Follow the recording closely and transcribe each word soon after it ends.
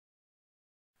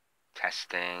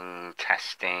Testing,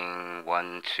 testing,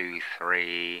 1, 2,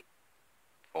 3,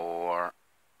 4.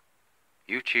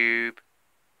 YouTube,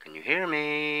 can you hear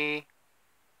me?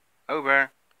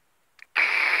 Over.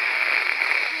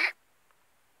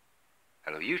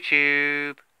 Hello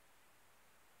YouTube,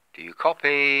 do you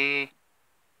copy?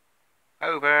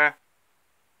 Over.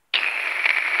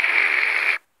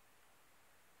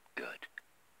 Good.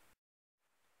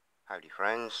 Howdy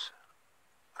friends,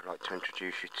 I'd like to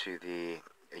introduce you to the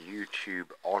YouTube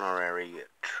Honorary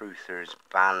Truthers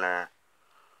Banner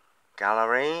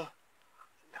Gallery.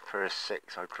 The first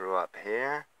 6 I drew up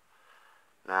here.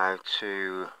 Now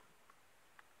to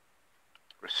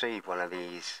receive one of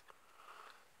these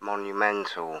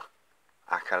monumental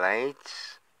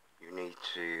accolades, you need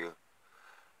to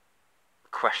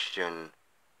question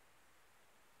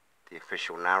the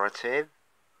official narrative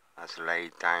as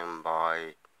laid down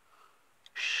by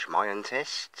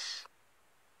scientists,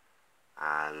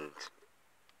 and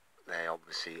they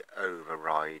obviously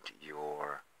override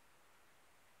your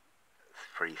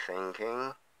free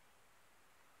thinking,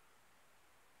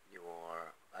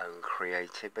 your own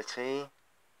creativity.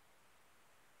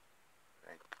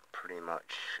 They pretty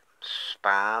much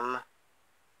spam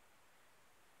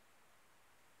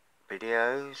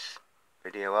videos,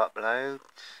 video uploads.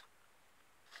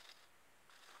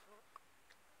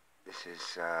 This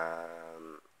is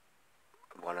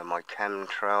one of my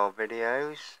chemtrail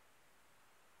videos,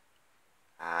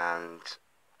 and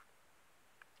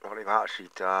what they've actually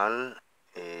done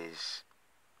is,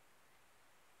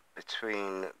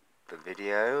 between the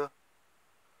video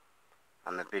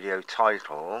and the video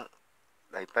title,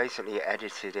 they basically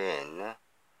edited in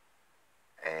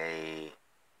a,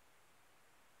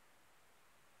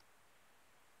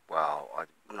 well,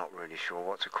 I'm not really sure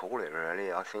what to call it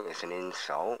really. I think it's an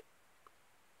insult,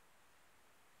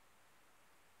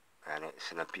 and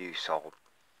it's an abuse of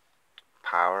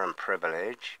power and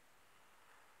privilege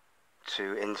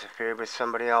to interfere with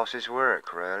somebody else's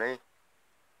work, really.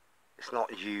 It's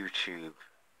not YouTube,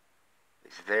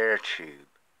 it's their tube.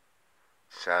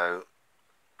 So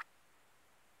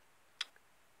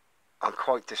I'm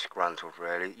quite disgruntled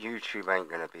really. YouTube ain't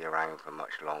going to be around for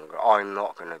much longer. I'm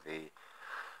not going to be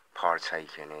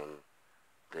partaking in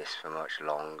this for much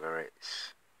longer.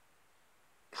 It's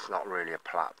not really a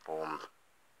platform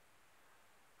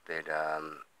that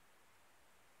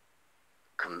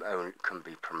can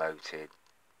be promoted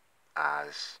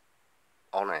as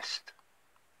honest.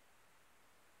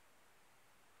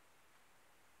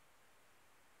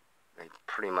 They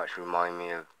pretty much remind me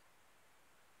of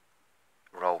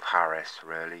Rolf Harris,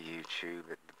 really, YouTube.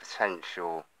 The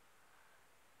potential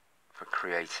for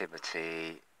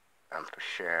creativity and for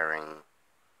sharing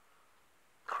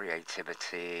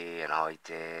creativity and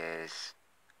ideas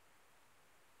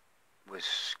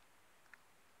was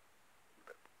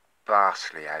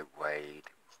vastly outweighed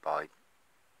by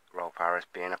Rolf Harris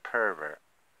being a pervert.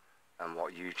 And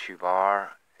what YouTube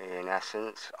are, in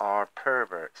essence, are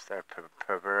perverts. They're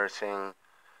perverting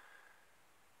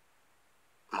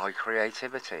my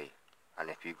creativity. And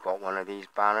if you've got one of these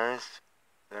banners,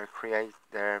 they're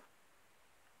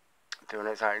doing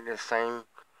exactly the same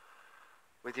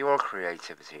with your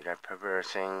creativity. They're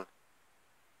perverting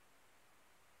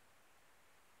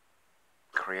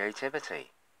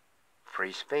creativity,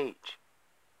 free speech.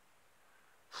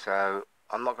 So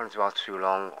I'm not going to dwell too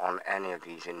long on any of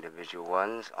these individual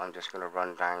ones. I'm just going to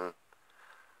run down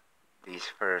these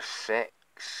first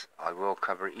 6. I will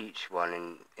cover each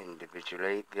one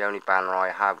individually. The only banner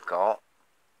I have got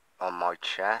on my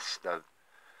chest of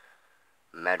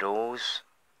medals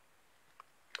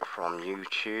from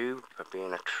YouTube for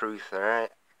being a truther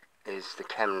is the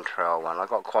chemtrail one. I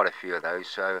got quite a few of those,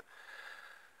 so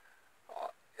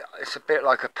it's a bit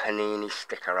like a Panini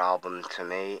sticker album to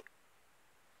me.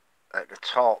 At the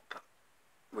top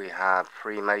we have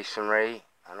Freemasonry,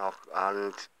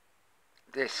 and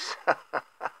this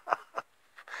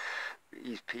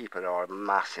these people are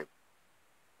massive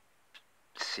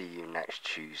see you next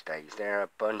Tuesdays. They're a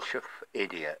bunch of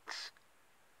idiots.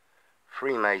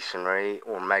 Freemasonry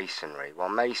or Masonry. Well,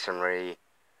 Masonry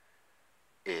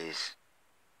is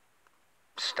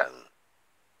stone.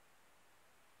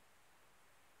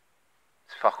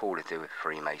 It's fuck all to do with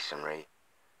Freemasonry.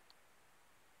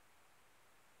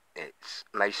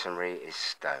 Masonry is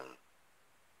stone.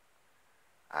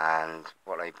 And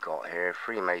what they've got here,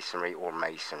 Freemasonry or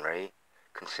Masonry,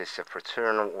 consists of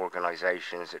fraternal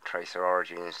organisations that trace their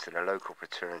origins to the local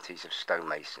fraternities of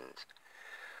stonemasons.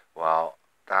 Well,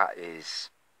 that is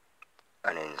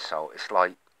an insult. It's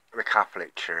like the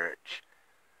Catholic Church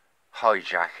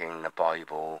hijacking the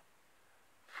Bible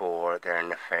for their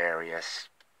nefarious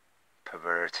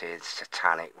perverted,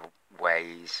 satanic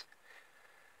ways.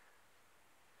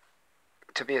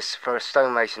 For a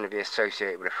stonemason to be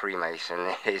associated with a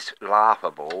Freemason is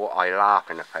laughable. I laugh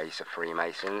in the face of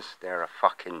Freemasons. They're a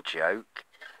fucking joke.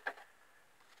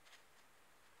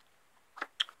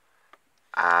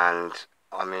 And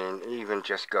I mean, even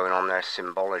just going on their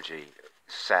symbology,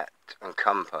 set and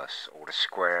compass, or the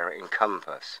square in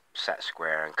compass, set,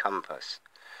 square and compass.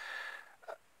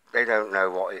 They don't know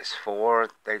what it's for.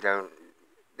 They don't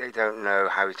know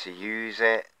how to use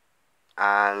it.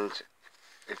 And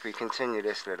if we continue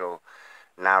this little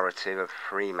narrative of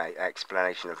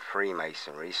explanation of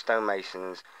Freemasonry,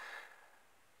 stonemasons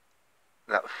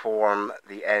that form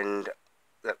the end,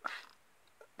 that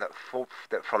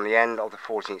from the end of the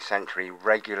 14th century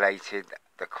regulated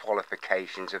the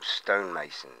qualifications of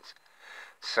stonemasons.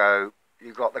 So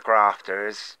you've got the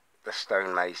grafters, the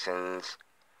stonemasons,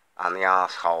 and the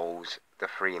arseholes, the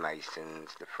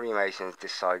Freemasons. The Freemasons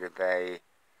decided they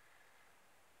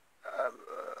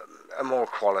are more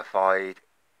qualified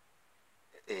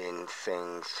in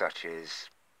things such as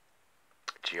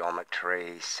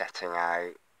geometry, setting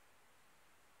out,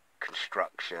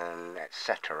 construction,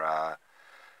 etc.,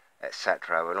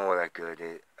 etc., and all they're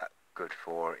good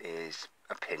for is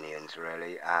opinions,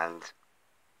 really. And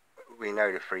we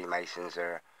know the Freemasons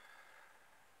are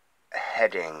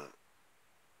heading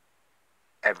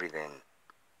everything,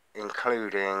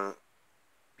 including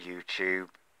YouTube.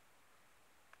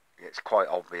 It's quite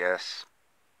obvious,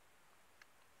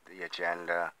 the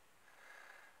agenda.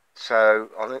 So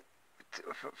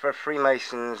for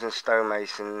Freemasons and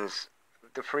stonemasons,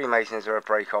 the Freemasons are a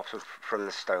break-off from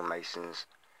the stonemasons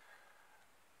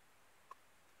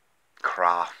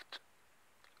craft,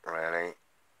 really.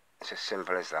 It's as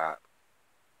simple as that.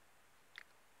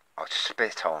 I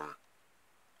spit on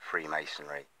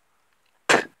Freemasonry.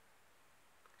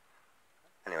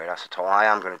 Anyway, that's the time. I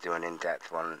am going to do an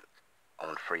in-depth one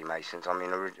on Freemasons. I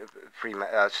mean,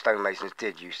 stonemasons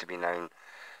did used to be known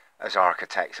as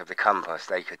architects of the compass.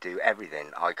 They could do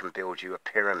everything. I can build you a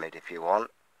pyramid if you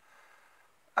want.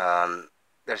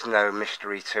 There's no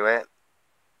mystery to it.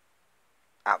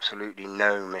 Absolutely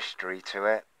no mystery to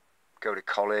it. Go to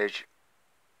college,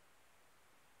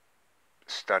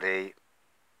 study,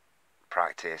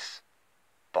 practice,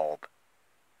 bob.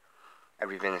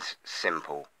 Everything's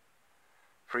simple.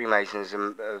 Freemasons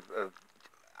have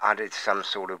added some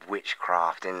sort of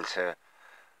witchcraft into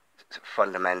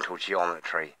fundamental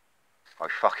geometry. I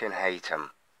fucking hate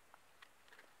them.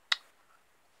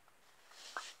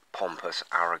 Pompous,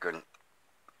 arrogant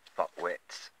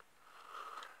fuckwits.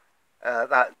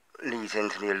 That leads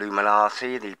into the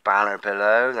Illuminati, the banner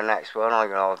below. The next one, I'm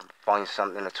going to find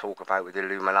something to talk about with the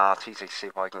Illuminati to see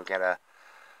if I can get a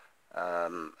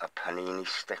Panini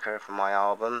sticker for my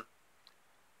album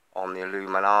on the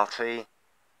Illuminati.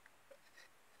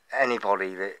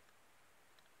 Anybody that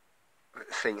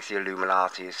thinks the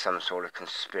Illuminati is some sort of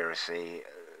conspiracy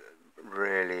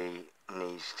really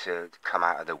needs to come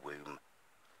out of the womb.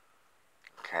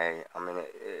 Okay, I mean,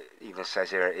 it even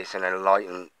says here it's an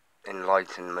Enlightenment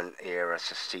era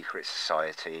secret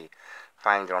society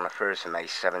founded on the 1st of May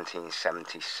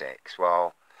 1776.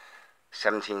 Well,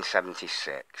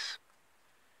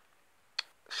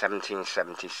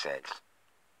 1776.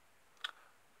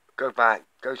 Go and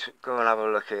have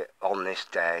a look at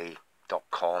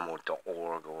onthisday.com or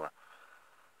 .org or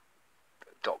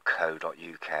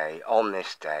 .co.uk. On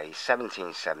this day,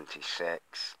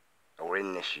 1776, or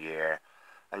in this year,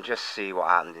 and just see what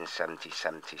happened in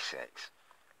 1776.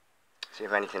 See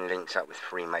if anything links up with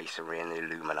Freemasonry and the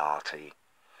Illuminati.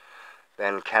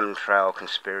 Then chemtrail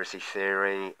conspiracy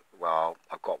theory. Well,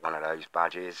 I've got one of those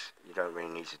badges. You don't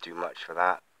really need to do much for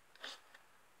that.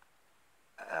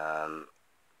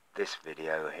 This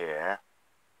video here,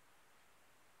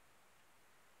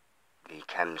 the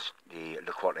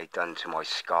look what they've done to my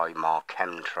Sky Mar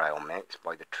chemtrail mix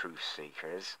by the Truth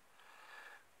Seekers.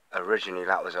 Originally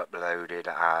that was uploaded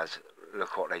as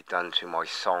look what they've done to my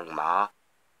Songma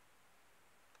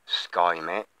Sky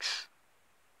Mix,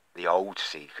 the Old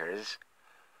Seekers.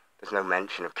 There's no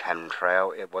mention of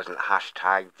chemtrail. It wasn't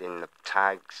hashtagged in the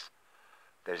tags.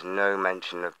 There's no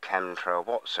mention of chemtrail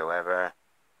whatsoever.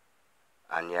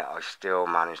 And yet I still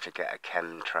managed to get a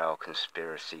chemtrail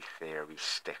conspiracy theory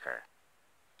sticker.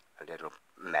 A little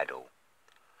medal.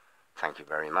 Thank you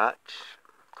very much.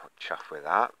 Quite chuffed with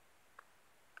that.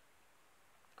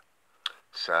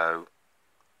 So,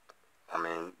 I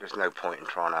mean, there's no point in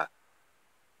trying to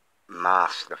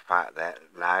mask the fact that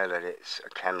now that it's a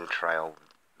chemtrail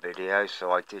video,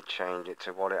 so I did change it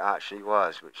to what it actually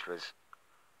was, which was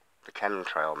the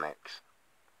chemtrail mix.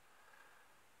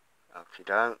 If you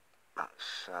don't,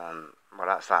 That's well,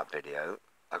 that's that video.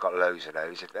 I got loads of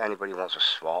those. If anybody wants a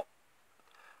swap,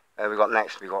 we got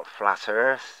next. We got flat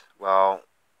Earth. Well,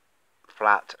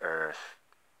 flat Earth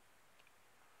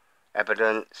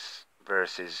evidence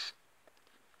versus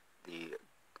the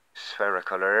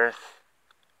spherical Earth.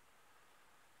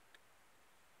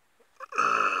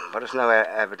 But there's no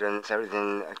evidence.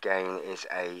 Everything again is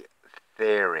a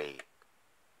theory.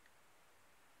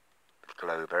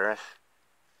 Globe Earth.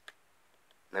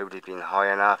 Nobody's been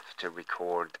high enough to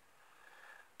record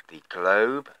the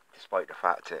globe, despite the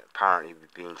fact that apparently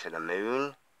we've been to the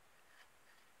moon.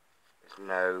 There's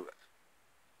no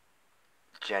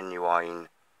genuine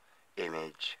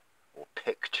image or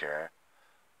picture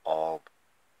of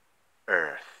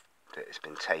Earth that has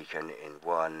been taken in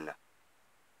one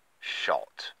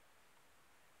shot.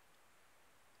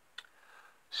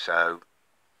 So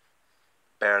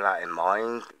bear that in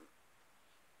mind.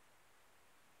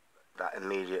 That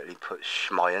immediately puts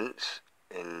Schmiance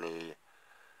in the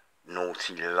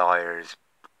naughty liars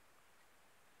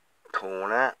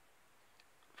corner.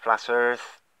 Flat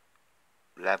Earth,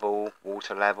 level,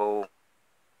 water level.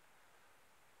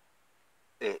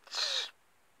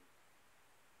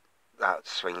 That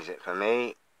swings it for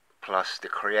me. Plus the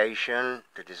creation,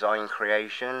 the design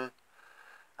creation.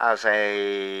 As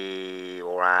an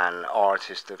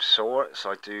artist of sorts,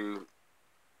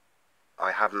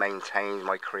 I have maintained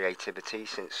my creativity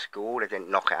since school. They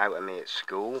didn't knock it out of me at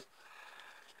school.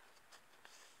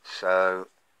 So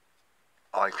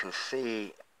I can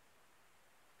see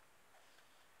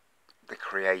the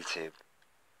creative,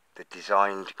 the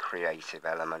designed creative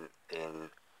element in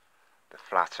the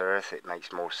flat Earth. It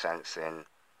makes more sense than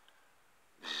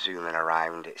zooming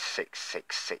around at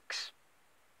 666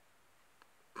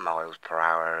 miles per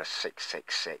hour,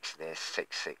 666 this,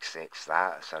 666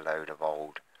 that. It's a load of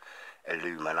old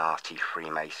Illuminati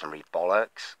Freemasonry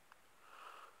bollocks.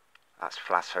 That's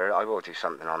flat Earth. I will do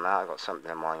something on that. I've got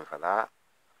something in mind for that,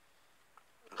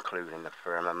 including the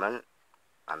firmament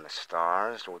and the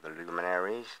stars, or the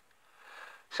luminaries.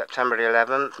 September the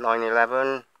 11th,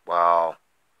 9/11. Well,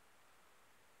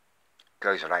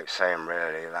 goes without saying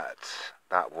really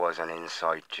that was an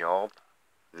inside job.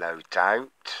 No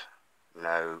doubt.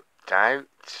 No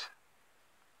doubt.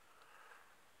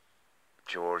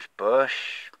 George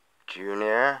Bush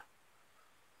Jr.,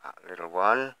 that little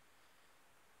one,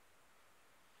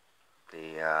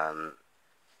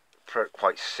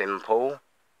 quite simple,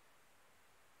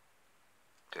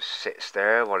 just sits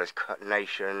there while his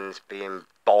nation's being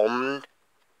bombed.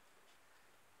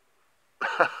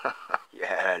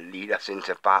 Yeah, lead us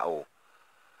into battle,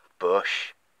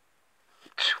 Bush,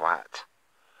 you twat.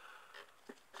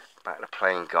 Back to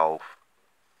playing golf.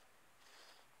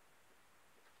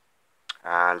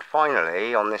 And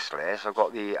finally, on this list, I've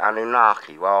got the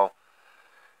Anunnaki. Well,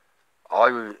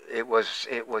 it was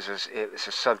a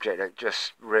subject that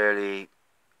just really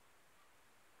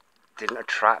didn't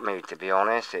attract me, to be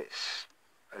honest. It's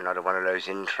another one of those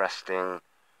interesting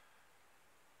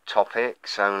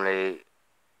topics, only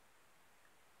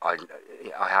I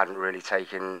hadn't really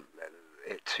taken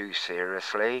it too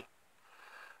seriously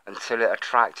until it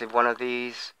attracted one of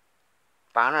these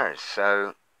banners.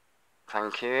 So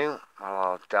thank you.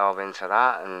 I'll delve into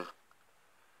that, and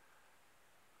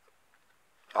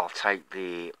I'll take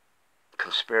the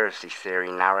conspiracy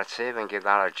theory narrative and give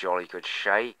that a jolly good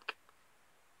shake.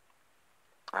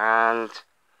 And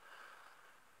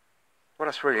well,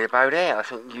 that's really about it. I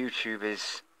think YouTube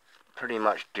is pretty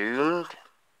much doomed.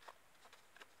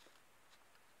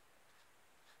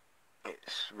 It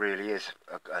really is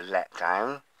a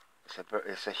letdown.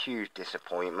 It's a huge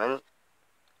disappointment.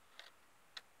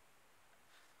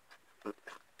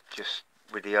 Just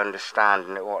with the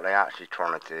understanding that what they're actually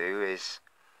trying to do is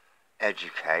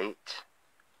educate,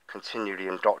 continue the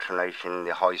indoctrination in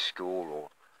the high school or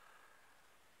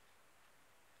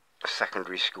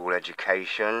secondary school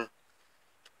education.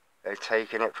 They're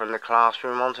taking it from the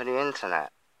classroom onto the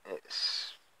internet.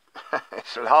 It's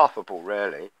it's laughable,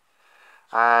 really.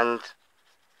 And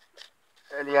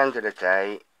at the end of the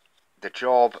day, the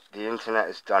internet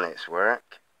has done its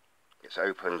work. It's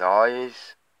opened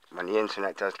eyes. When the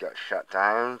internet does get shut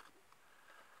down,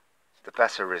 the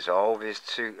better resolve is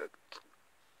to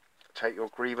take your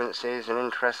grievances and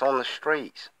interests on the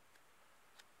streets.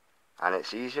 And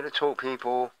it's easier to talk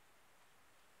people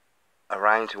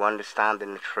around to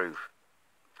understanding the truth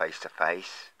face to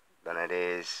face than it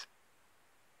is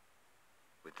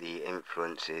with the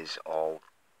influences of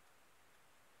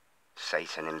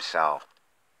Satan himself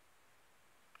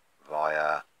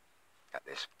via, at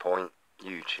this point,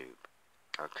 YouTube.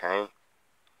 Okay,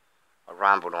 I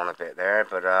rambled on a bit there,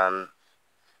 but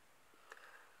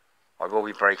I will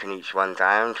be breaking each one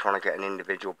down, trying to get an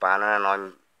individual banner, and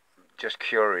I'm just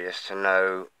curious to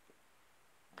know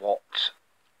what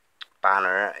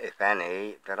banner, if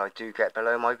any, that I do get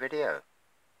below my video.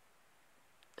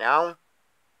 Yeah?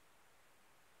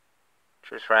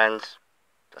 Cheers friends,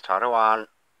 that's how I want.